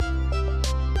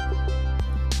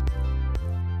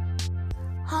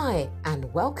Hi, and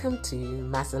welcome to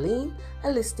Mazeline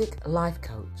Holistic Life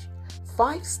Coach.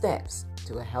 5 steps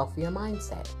to a healthier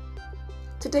mindset.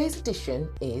 Today's edition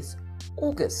is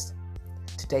August.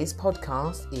 Today's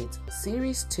podcast is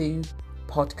Series 2,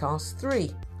 Podcast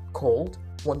 3, called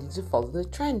Wanting to Follow the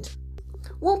Trend.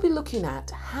 We'll be looking at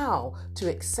how to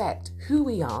accept who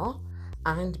we are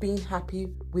and being happy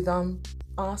with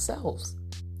ourselves.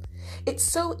 It's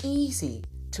so easy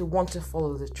to want to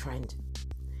follow the trend.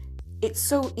 It's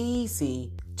so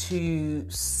easy to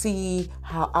see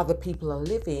how other people are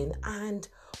living and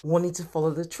wanting to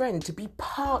follow the trend, to be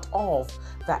part of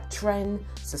that trend,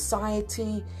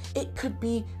 society. It could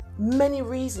be many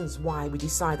reasons why we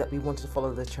decide that we want to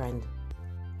follow the trend.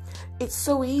 It's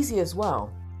so easy as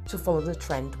well to follow the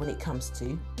trend when it comes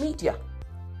to media.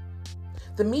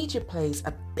 The media plays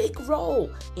a big role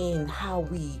in how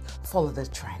we follow the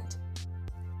trend.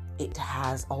 It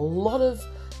has a lot of,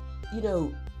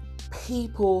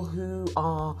 people who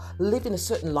are living a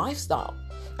certain lifestyle.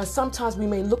 And sometimes we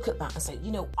may look at that and say,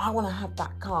 I want to have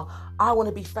that car. I want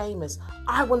to be famous.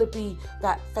 I want to be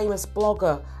that famous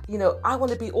blogger. I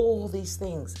want to be all these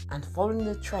things. And following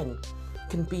the trend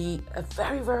can be a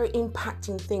very, very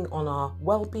impacting thing on our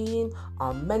well-being,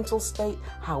 our mental state,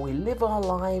 how we live our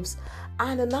lives.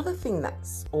 And another thing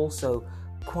that's also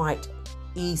quite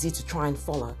easy to try and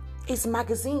follow is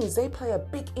magazines. They play a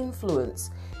big influence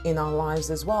in our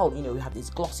lives as well. We have these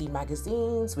glossy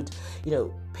magazines with,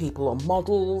 people are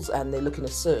models and they look in a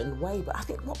certain way. But I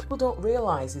think what people don't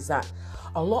realize is that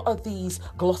a lot of these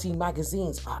glossy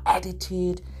magazines are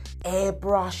edited,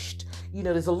 airbrushed.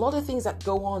 There's a lot of things that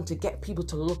go on to get people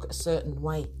to look a certain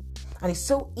way. And it's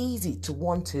so easy to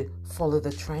want to follow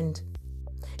the trend.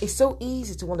 It's so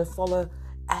easy to want to follow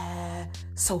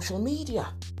social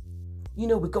media. We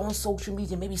go on social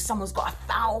media, maybe someone's got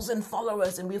 1,000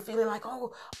 followers and we're feeling like,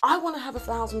 I want to have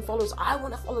 1,000 followers. I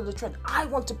want to follow the trend. I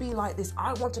want to be like this.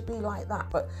 I want to be like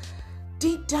that. But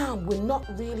deep down, we're not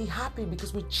really happy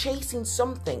because we're chasing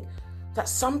something that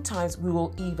sometimes we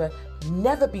will either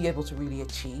never be able to really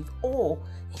achieve, or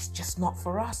it's just not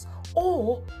for us,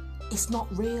 or it's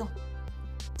not real.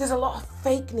 There's a lot of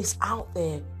fakeness out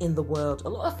there in the world, a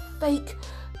lot of fake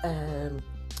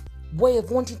way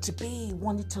of wanting to be,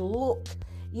 wanting to look.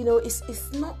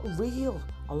 It's not real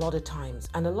a lot of times.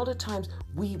 And a lot of times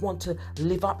we want to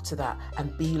live up to that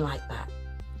and be like that.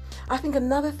 I think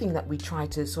another thing that we try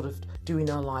to sort of do in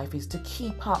our life is to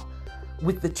keep up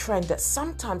with the trend that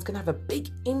sometimes can have a big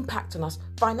impact on us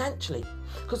financially.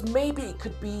 Because maybe it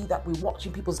could be that we're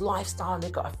watching people's lifestyle and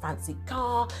they've got a fancy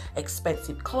car,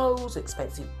 expensive clothes,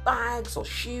 expensive bags or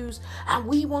shoes, and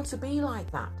we want to be like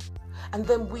that. And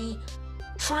then we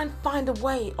try and find a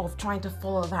way of trying to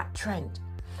follow that trend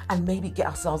and maybe get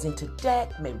ourselves into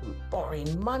debt, maybe we're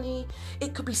borrowing money.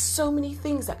 It could be so many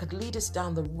things that could lead us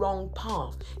down the wrong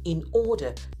path in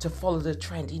order to follow the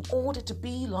trend, in order to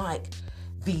be like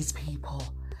these people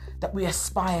that we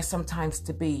aspire sometimes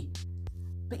to be.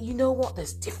 But you know what?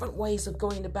 There's different ways of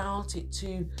going about it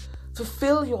to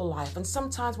fulfill your life. And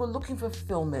sometimes we're looking for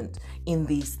fulfillment in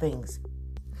these things.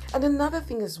 And another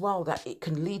thing as well that it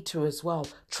can lead to as well,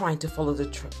 trying to follow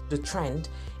the trend,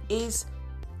 is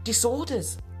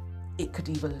disorders. It could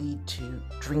either lead to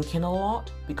drinking a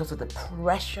lot because of the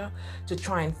pressure to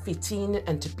try and fit in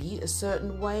and to be a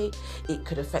certain way. It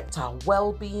could affect our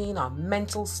well-being, our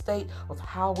mental state of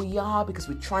how we are because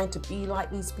we're trying to be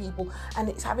like these people. And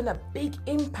it's having a big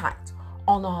impact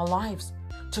on our lives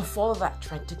to follow that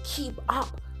trend, to keep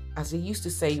up, as they used to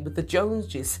say, with the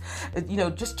Joneses,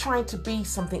 just trying to be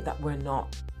something that we're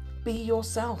not. Be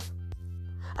yourself.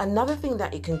 Another thing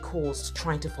that it can cause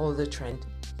trying to follow the trend,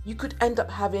 you could end up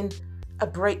having a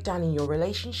breakdown in your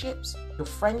relationships, your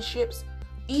friendships,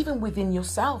 even within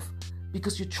yourself,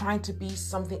 because you're trying to be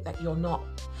something that you're not.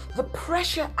 The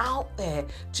pressure out there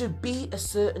to be a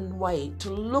certain way, to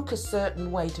look a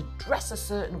certain way, to dress a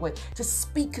certain way, to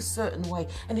speak a certain way.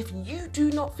 And if you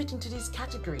do not fit into these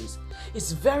categories,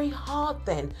 it's very hard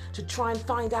then to try and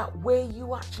find out where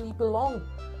you actually belong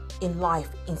in life,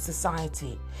 in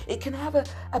society. It can have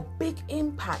a big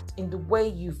impact in the way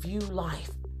you view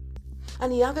life.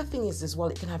 And the other thing is as well,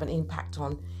 it can have an impact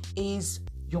on is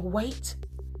your weight.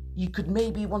 You could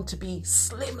maybe want to be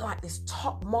slim like this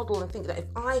top model and think that if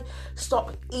I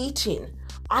stop eating,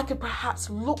 I could perhaps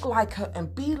look like her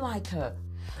and be like her.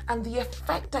 And the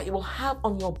effect that it will have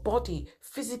on your body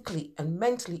physically and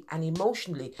mentally and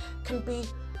emotionally can be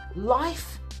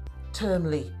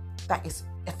life-termly that is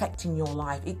affecting your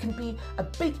life. It can be a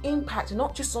big impact,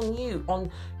 not just on you,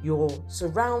 on your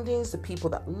surroundings, the people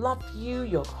that love you,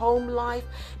 your home life.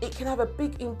 It can have a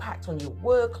big impact on your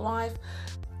work life,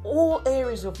 all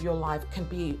areas of your life can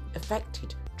be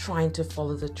affected trying to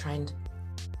follow the trend.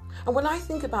 And when I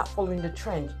think about following the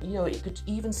trend, it could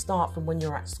even start from when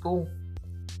you're at school.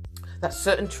 That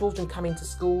certain children come into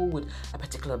school with a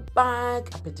particular bag,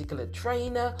 a particular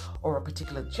trainer, or a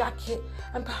particular jacket.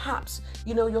 And perhaps,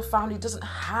 your family doesn't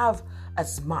have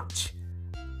as much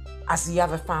as the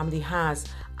other family has.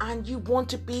 And you want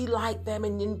to be like them.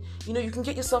 And then, you can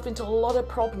get yourself into a lot of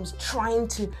problems trying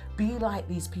to be like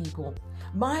these people.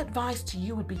 My advice to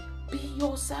you would be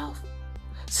yourself.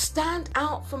 Stand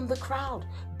out from the crowd.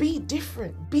 Be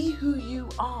different. Be who you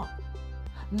are.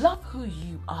 Love who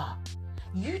you are.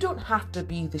 You don't have to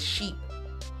be the sheep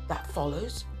that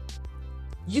follows.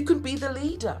 You can be the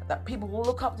leader that people will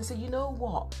look up and say, you know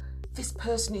what? This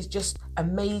person is just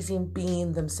amazing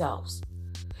being themselves.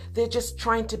 They're just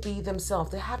trying to be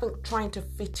themselves. They haven't trying to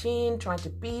fit in, trying to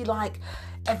be like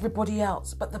everybody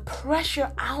else. But the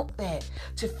pressure out there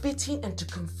to fit in and to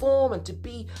conform and to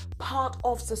be part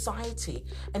of society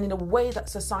and in a way that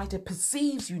society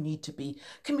perceives you need to be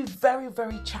can be very,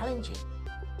 very challenging.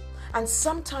 And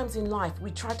sometimes in life,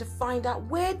 we try to find out,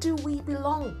 where do we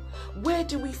belong? Where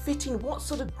do we fit in? What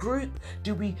sort of group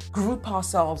do we group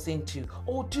ourselves into?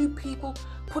 Or do people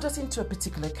put us into a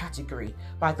particular category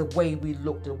by the way we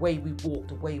look, the way we walk,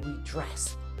 the way we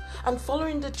dress? And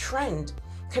following the trend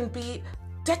can be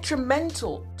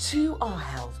detrimental to our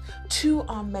health, to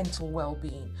our mental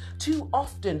well-being. Too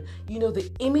often,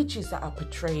 the images that are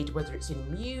portrayed, whether it's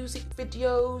in music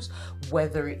videos,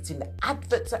 whether it's in the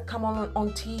adverts that come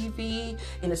on TV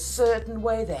in a certain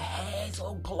way, their hair's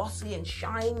all glossy and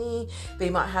shiny, they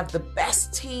might have the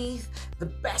best teeth, the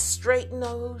best straight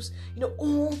nose.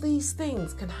 All these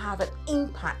things can have an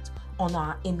impact on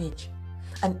our image,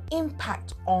 an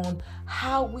impact on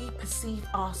how we perceive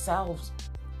ourselves.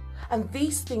 And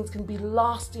these things can be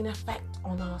lasting effect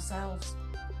on ourselves.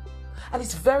 And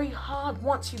it's very hard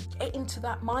once you get into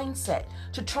that mindset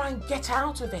to try and get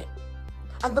out of it.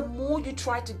 And the more you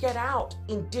try to get out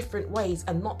in different ways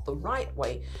and not the right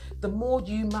way, the more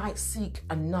you might seek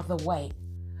another way.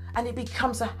 And it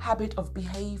becomes a habit of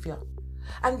behavior.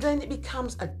 And then it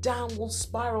becomes a downward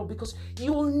spiral because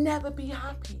you will never be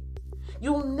happy.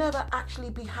 You'll never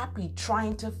actually be happy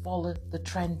trying to follow the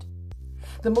trend.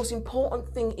 The most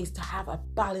important thing is to have a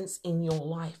balance in your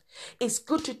life. It's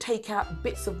good to take out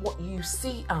bits of what you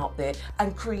see out there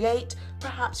and create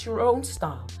perhaps your own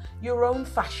style, your own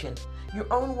fashion,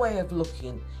 your own way of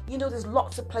looking. There's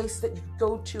lots of places that you can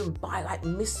go to and buy like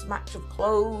mismatch of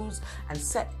clothes and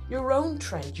set your own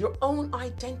trend, your own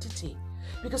identity.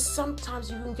 Because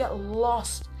sometimes you can get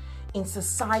lost in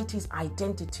society's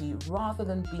identity rather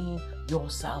than being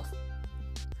yourself.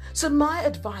 So my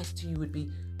advice to you would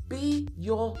be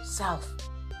yourself.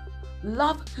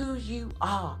 Love who you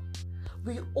are.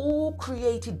 We all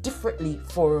created differently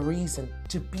for a reason,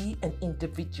 to be an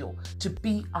individual, to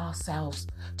be ourselves,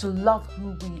 to love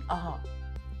who we are.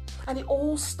 And it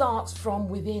all starts from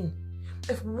within.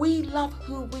 If we love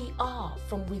who we are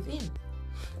from within,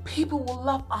 people will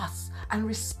love us and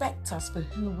respect us for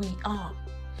who we are.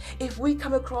 If we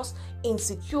come across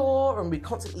insecure and we're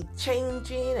constantly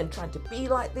changing and trying to be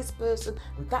like this person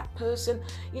and that person,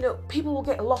 people will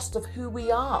get lost of who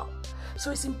we are. So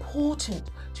it's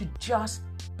important to just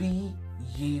be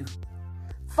you.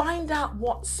 Find out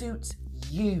what suits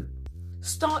you.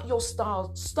 Start your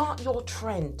style, start your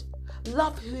trend.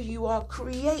 Love who you are.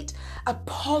 Create a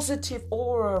positive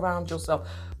aura around yourself.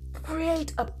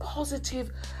 Create a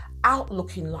positive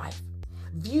outlook in life.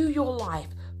 View your life.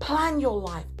 Plan your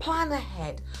life, plan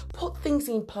ahead, put things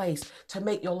in place to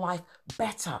make your life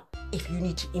better if you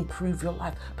need to improve your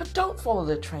life. But don't follow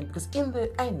the trend, because in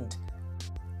the end,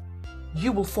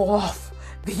 you will fall off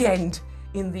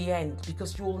in the end,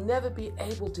 because you will never be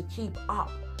able to keep up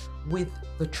with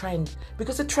the trend,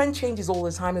 because the trend changes all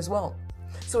the time as well.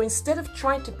 So instead of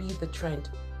trying to be the trend,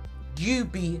 you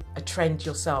be a trend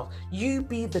yourself. You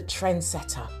be the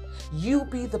trendsetter. You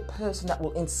be the person that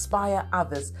will inspire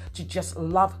others to just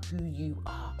love who you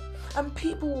are. And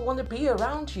people will want to be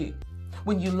around you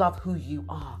when you love who you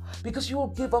are, because you will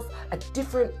give off a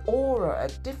different aura, a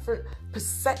different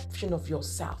perception of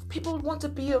yourself. People will want to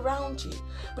be around you.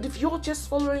 But if you're just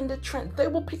following the trend, they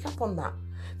will pick up on that.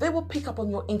 They will pick up on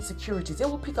your insecurities. They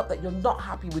will pick up that you're not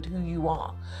happy with who you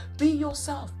are. Be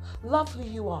yourself. Love who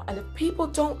you are. And if people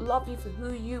don't love you for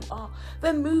who you are,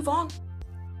 then move on.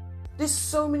 There's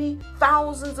so many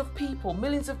thousands of people,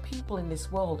 millions of people in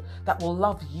this world that will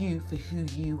love you for who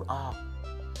you are.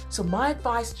 So my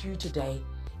advice to you today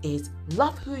is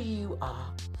love who you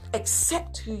are,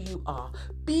 accept who you are,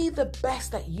 be the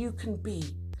best that you can be,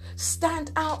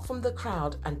 stand out from the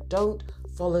crowd and don't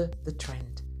follow the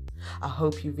trend. I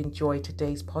hope you've enjoyed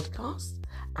today's podcast,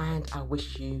 and I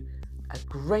wish you a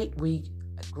great week,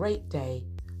 a great day.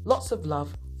 Lots of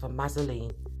love from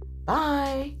Mazzoline.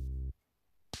 Bye.